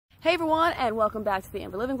Hey everyone, and welcome back to the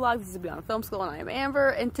Amber Living Vlog. This is Beyond Film School, and I am Amber,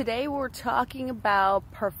 and today we're talking about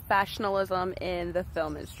professionalism in the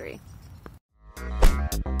film industry.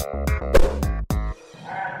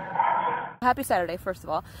 Happy Saturday, first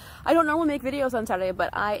of all. I don't normally make videos on Saturday,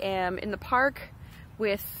 but I am in the park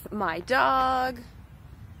with my dog.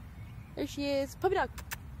 There she is. Puppy dog.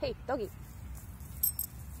 Hey, doggy.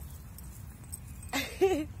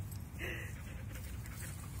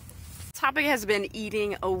 Topic has been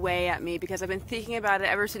eating away at me because I've been thinking about it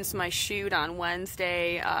ever since my shoot on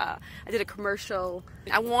Wednesday. I did a commercial.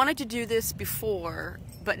 I wanted to do this before,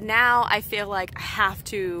 but now I feel like I have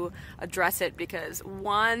to address it because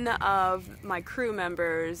one of my crew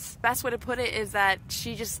members, best way to put it is that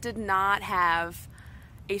she just did not have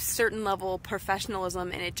a certain level of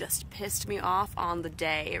professionalism, and it just pissed me off on the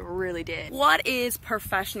day. It really did. What is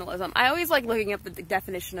professionalism? I always like looking up the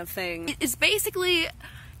definition of things. It's basically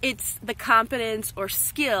it's the competence or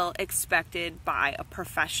skill expected by a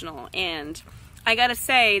professional. And I gotta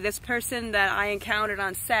say, this person that I encountered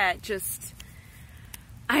on set just,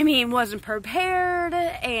 wasn't prepared,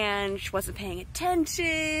 and she wasn't paying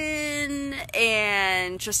attention,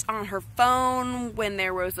 and just on her phone when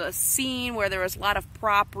there was a scene where there was a lot of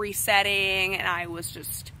prop resetting, and I was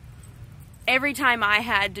just, every time I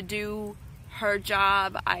had to do her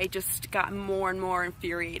job, I just got more and more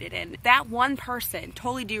infuriated, and that one person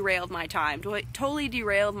totally derailed my time, totally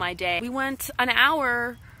derailed my day. We went an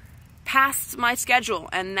hour past my schedule,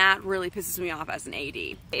 and that really pisses me off as an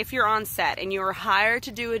AD. If you're on set and you're hired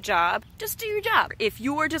to do a job, just do your job. If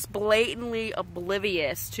you are just blatantly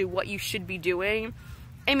oblivious to what you should be doing,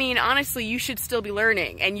 honestly, you should still be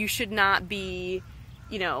learning, and you should not be,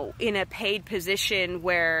 in a paid position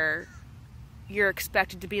where you're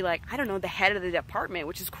expected to be like, I don't know, the head of the department,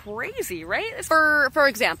 which is crazy, right? For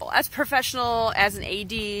example, as professional, as an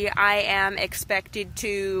AD, I am expected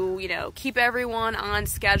to, keep everyone on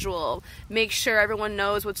schedule, make sure everyone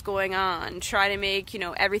knows what's going on, try to make,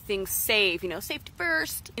 everything safe, safety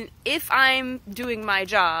first. And if I'm doing my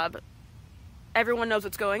job, everyone knows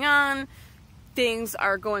what's going on, things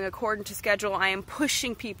are going according to schedule, I am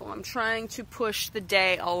pushing people, I'm trying to push the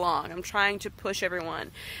day along, I'm trying to push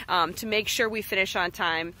everyone to make sure we finish on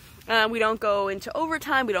time, we don't go into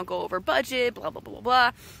overtime, we don't go over budget, blah blah blah blah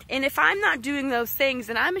blah. And if I'm not doing those things,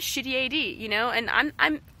 then I'm a shitty AD,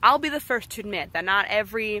 and I'll be the first to admit that not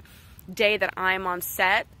every day that I'm on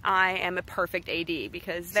set I am a perfect AD,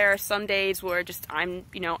 because there are some days where just I'm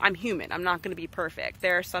human, I'm not going to be perfect.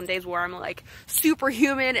 There are some days where I'm like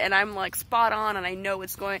superhuman and I'm like spot on, and I know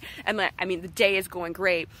it's going, and the day is going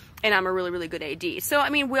great, and I'm a really, really good AD. So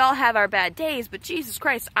we all have our bad days, but Jesus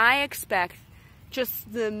Christ, I expect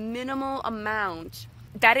just the minimal amount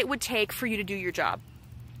that it would take for you to do your job.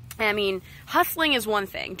 Hustling is one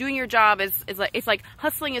thing. Doing your job is like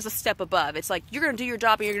hustling is a step above. It's like you're going to do your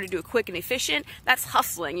job and you're going to do it quick and efficient. That's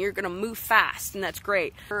hustling. You're going to move fast, and that's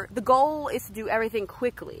great. The goal is to do everything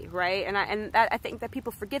quickly, right? And I think that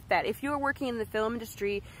people forget that. If you're working in the film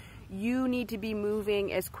industry, you need to be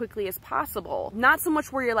moving as quickly as possible. Not so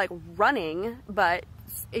much where you're like running, but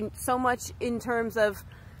so much in terms of,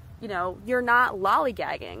 you're not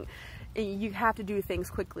lollygagging. You have to do things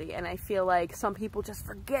quickly, and I feel like some people just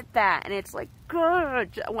forget that, and it's like,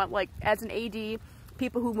 good. Like, as an AD,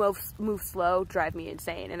 people who move slow drive me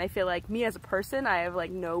insane, and I feel like me as a person, I have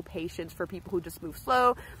like no patience for people who just move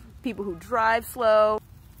slow, people who drive slow.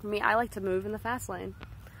 I like to move in the fast lane.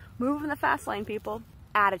 Move in the fast lane, people.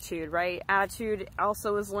 Attitude, right? Attitude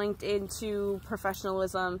also is linked into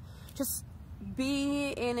professionalism. Just be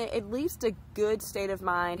in at least a good state of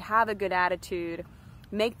mind, have a good attitude,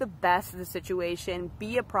 make the best of the situation,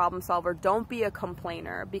 be a problem solver, don't be a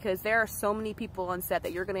complainer, because there are so many people on set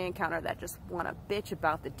that you're going to encounter that just want to bitch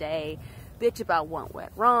about the day, bitch about what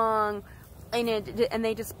went wrong, and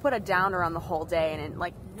they just put a downer on the whole day, and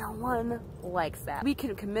no one likes that. We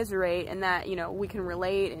can commiserate, and that, we can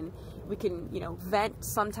relate, and we can, vent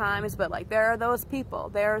sometimes, but there are those people,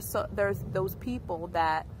 there's those people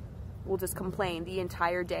that will just complain the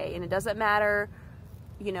entire day, and it doesn't matter,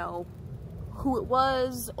 who it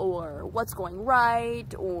was or what's going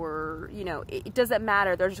right, or it doesn't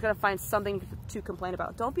matter, they're just gonna find something to complain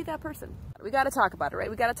about. Don't be that person. We got to talk about it, right?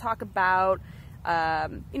 We got to talk about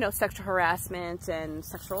sexual harassment and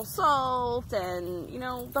sexual assault, and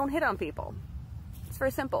don't hit on people. It's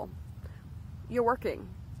very simple. You're working,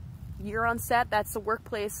 you're on set, that's the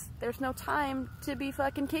workplace. There's no time to be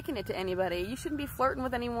fucking kicking it to anybody. You shouldn't be flirting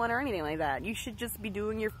with anyone or anything like that. You should just be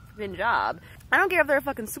doing your fucking job. I don't care if they're a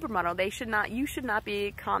fucking supermodel. You should not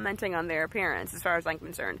be commenting on their appearance, as far as I'm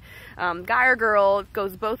concerned. Guy or girl, it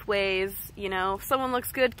goes both ways. If someone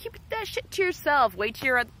looks good, keep that shit to yourself. Wait till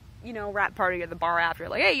you're at you know, rap party at the bar after,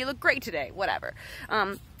 like, hey, you look great today, whatever.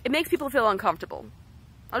 It makes people feel uncomfortable.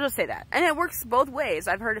 I'll just say that. And it works both ways.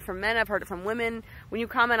 I've heard it from men, I've heard it from women. When you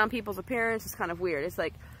comment on people's appearance, it's kind of weird. It's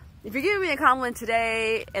like, if you're giving me a compliment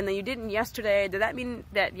today and then you didn't yesterday, does that mean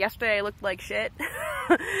that yesterday I looked like shit?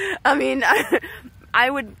 I mean, I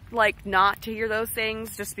would like not to hear those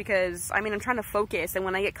things just because, I mean, I'm trying to focus, and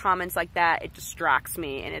when I get comments like that, it distracts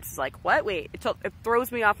me, and it's like, what? Wait, it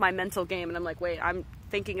throws me off my mental game, and I'm like, wait, I'm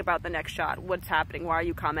thinking about the next shot. What's happening? Why are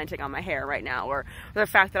you commenting on my hair right now? Or the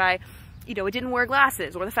fact that I, you know, didn't wear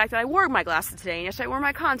glasses, or the fact that I wore my glasses today and yesterday I wore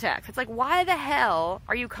my contacts. It's like, why the hell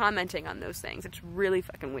are you commenting on those things? It's really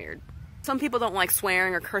fucking weird. Some people don't like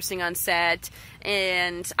swearing or cursing on set,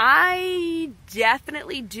 and I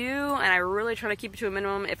definitely do, and I really try to keep it to a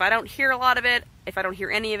minimum. If I don't hear a lot of it, if I don't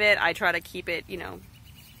hear any of it, I try to keep it, you know,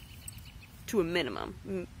 to a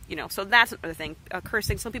minimum, you know. So that's another thing.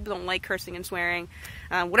 Cursing, some people don't like cursing and swearing,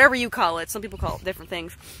 whatever you call it. Some people call it different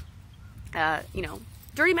things. You know,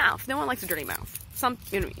 dirty mouth. No one likes a dirty mouth. Some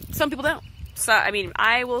people don't. So, I mean,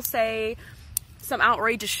 I will say some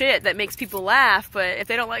outrageous shit that makes people laugh, but if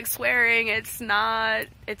they don't like swearing, it's not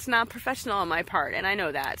professional on my part, and I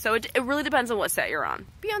know that. So it really depends on what set you're on.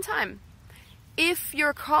 Be on time. If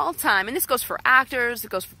your call time, and this goes for actors, it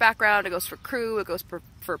goes for background, it goes for crew, it goes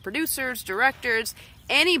for producers, directors,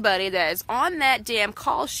 anybody that is on that damn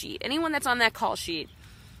call sheet, anyone that's on that call sheet,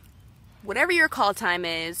 whatever your call time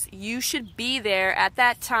is, you should be there at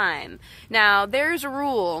that time. Now, there's a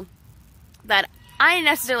rule that I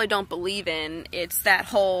necessarily don't believe in. It's that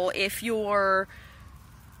whole, if you're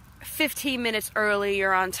 15 minutes early,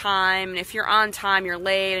 you're on time, and if you're on time, you're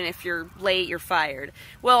late, and if you're late, you're fired.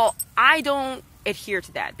 Well, I don't adhere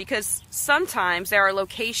to that, because sometimes there are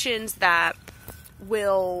locations that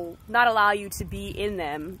will not allow you to be in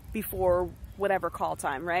them before whatever call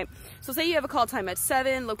time, right? So say you have a call time at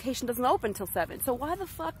 7, location doesn't open till 7, so why the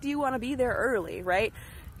fuck do you want to be there early, right?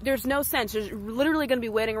 There's no sense. You're literally going to be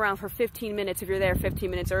waiting around for 15 minutes if you're there 15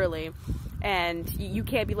 minutes early, and you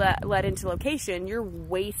can't be let into location. You're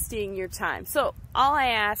wasting your time. So all I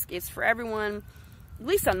ask is for everyone, at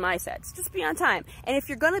least on my sets, just be on time. And if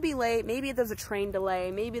you're going to be late, maybe there's a train delay,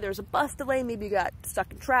 maybe there's a bus delay, maybe you got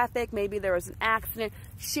stuck in traffic, maybe there was an accident.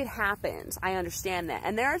 Shit happens. I understand that.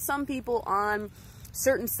 And there are some people on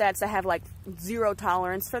certain sets that have like zero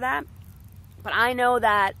tolerance for that. But I know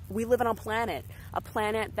that we live on a planet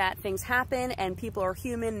that things happen, and people are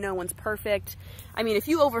human, no one's perfect. I mean, if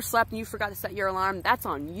you overslept and you forgot to set your alarm, that's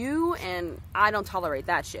on you, and I don't tolerate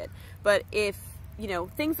that shit. But if, you know,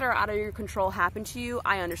 things that are out of your control happen to you,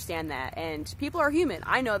 I understand that, and people are human.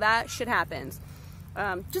 I know that shit happens.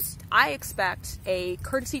 I expect a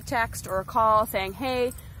courtesy text or a call saying,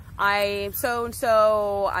 hey, I'm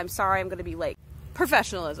so-and-so, I'm sorry I'm going to be late.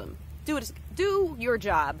 Professionalism. Do your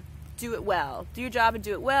job. Do it well. Do your job and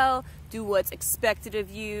do it well. Do what's expected of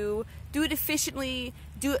you. Do it efficiently.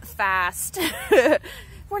 Do it fast.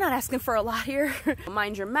 We're not asking for a lot here.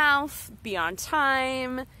 Mind your mouth. Be on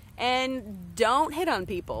time. And don't hit on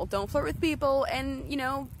people. Don't flirt with people. And, you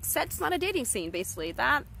know, set's not a dating scene, basically.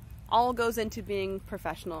 That all goes into being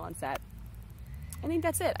professional on set. I think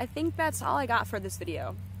that's it. I think that's all I got for this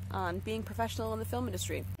video on being professional in the film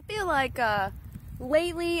industry. I feel like,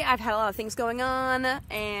 lately, I've had a lot of things going on,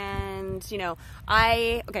 and, you know,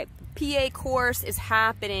 PA course is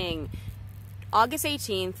happening August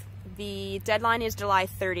 18th. The deadline is July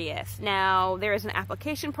 30th. Now, there is an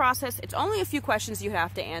application process. It's only a few questions you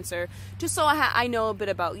have to answer, just so I know a bit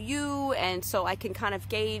about you, and so I can kind of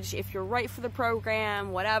gauge if you're right for the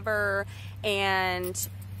program, whatever, and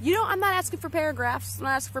you know, I'm not asking for paragraphs. I'm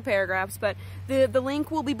not asking for paragraphs, but the link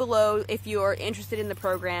will be below if you're interested in the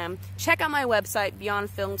program. Check out my website,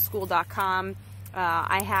 beyondfilmschool.com.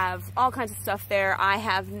 I have all kinds of stuff there. I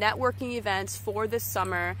have networking events for this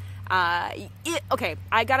summer. Okay,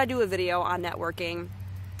 I gotta do a video on networking.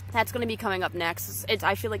 That's gonna be coming up next.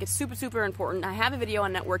 I feel like it's super, super important. I have a video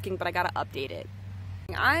on networking, but I gotta update it.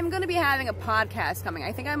 I'm gonna be having a podcast coming.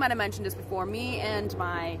 I think I might have mentioned this before. Me and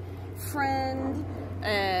my friend,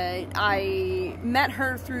 I met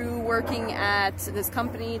her through working at this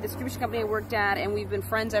company, distribution company I worked at, and we've been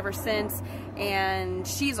friends ever since, and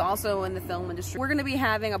she's also in the film industry. We're going to be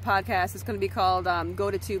having a podcast. It's going to be called Go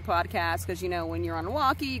to 2 Podcast, because, you know, when you're on a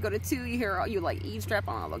walkie, you go to 2, you like eavesdrop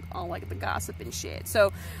on all like the gossip and shit.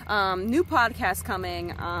 So, new podcast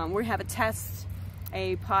coming. We have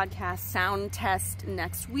a podcast sound test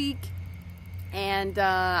next week, and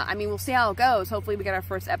I mean, we'll see how it goes. Hopefully we get our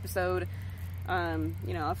first episode,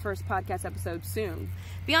 you know, a first podcast episode soon.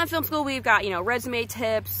 Beyond Film School, we've got, you know, resume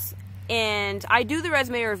tips, and I do the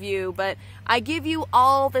resume review, but I give you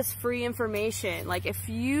all this free information. Like, if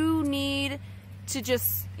you need to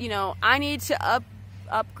just, you know, I need to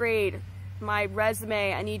upgrade my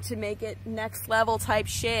resume, I need to make it next level type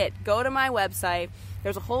shit, go to my website.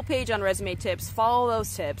 There's a whole page on resume tips. Follow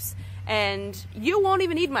those tips, and you won't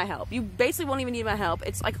even need my help. You basically won't even need my help.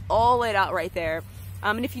 It's like all laid out right there.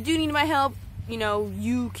 And if you do need my help, you know,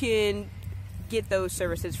 you can get those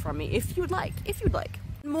services from me if you'd like.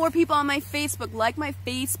 More people on my Facebook. Like my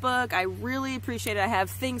Facebook. I really appreciate it. I have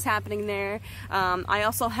things happening there. I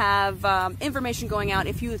also have information going out.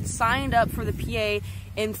 If you signed up for the PA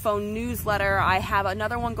Info newsletter, I have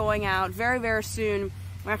another one going out very, very soon.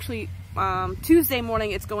 Actually, Tuesday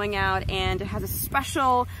morning it's going out, and it has a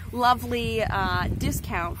special lovely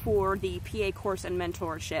discount for the PA course and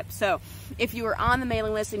mentorship. So if you are on the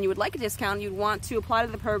mailing list and you would like a discount, you'd want to apply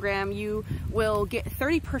to the program, you will get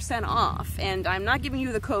 30% off. And I'm not giving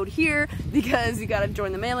you the code here because you got to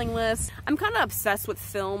join the mailing list. I'm kind of obsessed with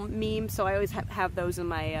film memes, so I always have those in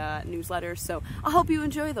my newsletters, so I hope you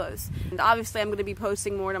enjoy those. And obviously I'm going to be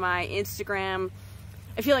posting more to my Instagram.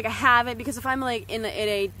 I feel like I haven't, because if I'm like in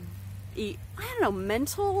a I don't know,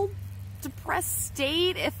 mental depressed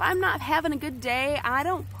state, if I'm not having a good day, I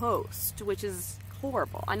don't post, which is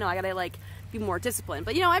horrible. I know, I gotta like be more disciplined,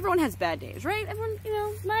 but you know, everyone has bad days, right? Everyone, you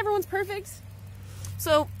know, not everyone's perfect.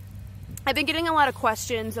 So I've been getting a lot of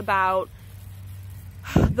questions about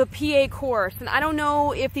the PA course, and I don't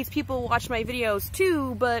know if these people watch my videos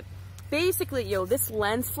too, but basically, yo, this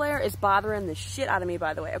lens flare is bothering the shit out of me,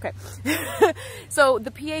 by the way. Okay. So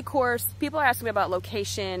the PA course, people are asking me about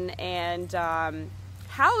location and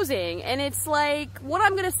housing, and it's like, what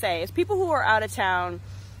I'm gonna say is, people who are out of town,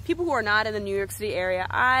 people who are not in the New York City area,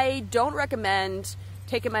 I don't recommend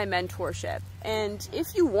taking my mentorship. And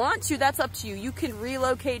if you want to, that's up to you. You can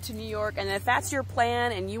relocate to New York, and if that's your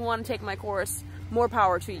plan and you want to take my course, more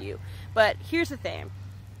power to you. But here's the thing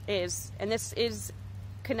is, and this is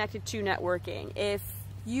connected to networking, if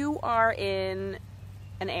you are in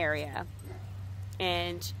an area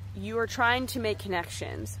and you are trying to make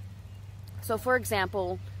connections, so for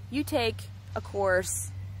example, you take a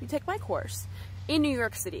course, you take my course in New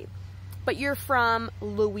York City, but you're from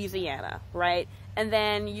Louisiana, right? And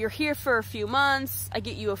then you're here for a few months, I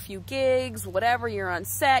get you a few gigs, whatever, you're on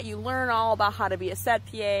set, you learn all about how to be a set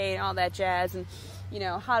PA and all that jazz, and you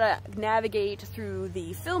know, how to navigate through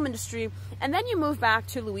the film industry, and then you move back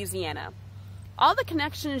to Louisiana. All the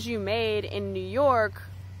connections you made in New York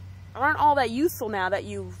aren't all that useful now that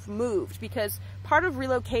you've moved, because part of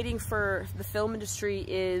relocating for the film industry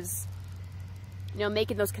is, you know,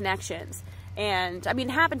 making those connections. And I mean,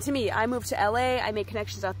 it happened to me. I moved to LA, I made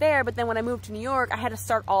connections out there, but then when I moved to New York, I had to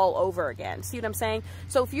start all over again. See what I'm saying?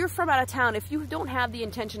 So if you're from out of town, if you don't have the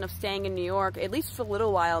intention of staying in New York, at least for a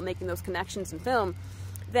little while, making those connections in film,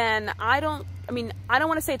 then I don't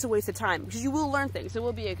want to say it's a waste of time, because you will learn things. It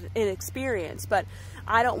will be an experience, but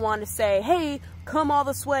I don't want to say, hey, come all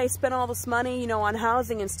this way, spend all this money, you know, on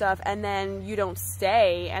housing and stuff, and then you don't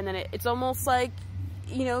stay, and then it's almost like,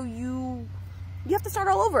 you know, you have to start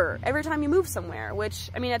all over every time you move somewhere, which,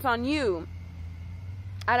 I mean, it's on you.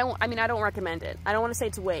 I don't recommend it. I don't want to say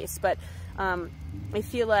it's a waste, but I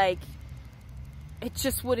feel like it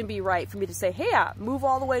just wouldn't be right for me to say, hey, move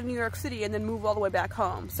all the way to New York City and then move all the way back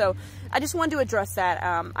home. So I just wanted to address that.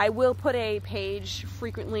 I will put a page,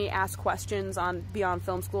 frequently asked questions, on Beyond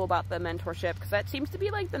Film School about the mentorship, because that seems to be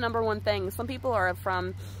like the #1 thing. Some people are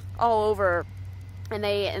from all over, and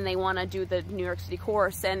they want to do the New York City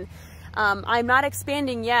course, and I'm not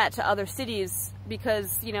expanding yet to other cities,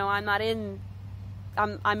 because, you know, I'm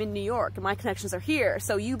in New York and my connections are here,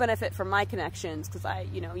 so you benefit from my connections, because I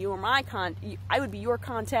would be your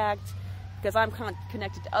contact, because I'm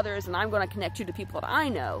connected to others, and I'm going to connect you to people that I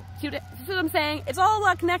know. See what I'm saying? It's all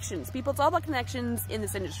about connections, people. It's all about connections in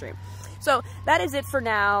this industry. So that is it for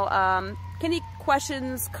now. Any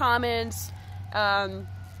questions, comments,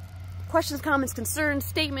 concerns,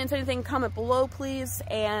 statements, anything, comment below, please.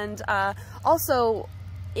 And also,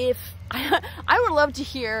 if I would love to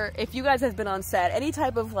hear if you guys have been on set, any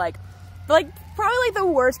type of like probably like the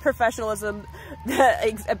worst professionalism,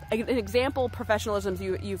 an example professionalism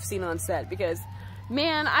you've seen on set, because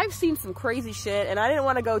man, I've seen some crazy shit, and I didn't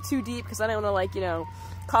want to go too deep because I didn't want to, like, you know,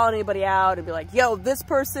 call anybody out and be like, yo, this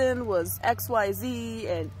person was XYZ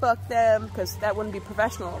and fuck them, because that wouldn't be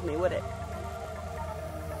professional of me, would it?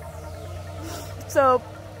 So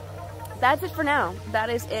that's it for now. That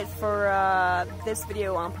is it for this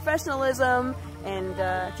video on professionalism. And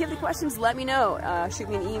if you have any questions, let me know. Shoot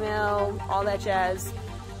me an email, all that jazz.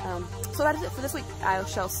 So that is it for this week. I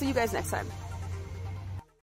shall see you guys next time.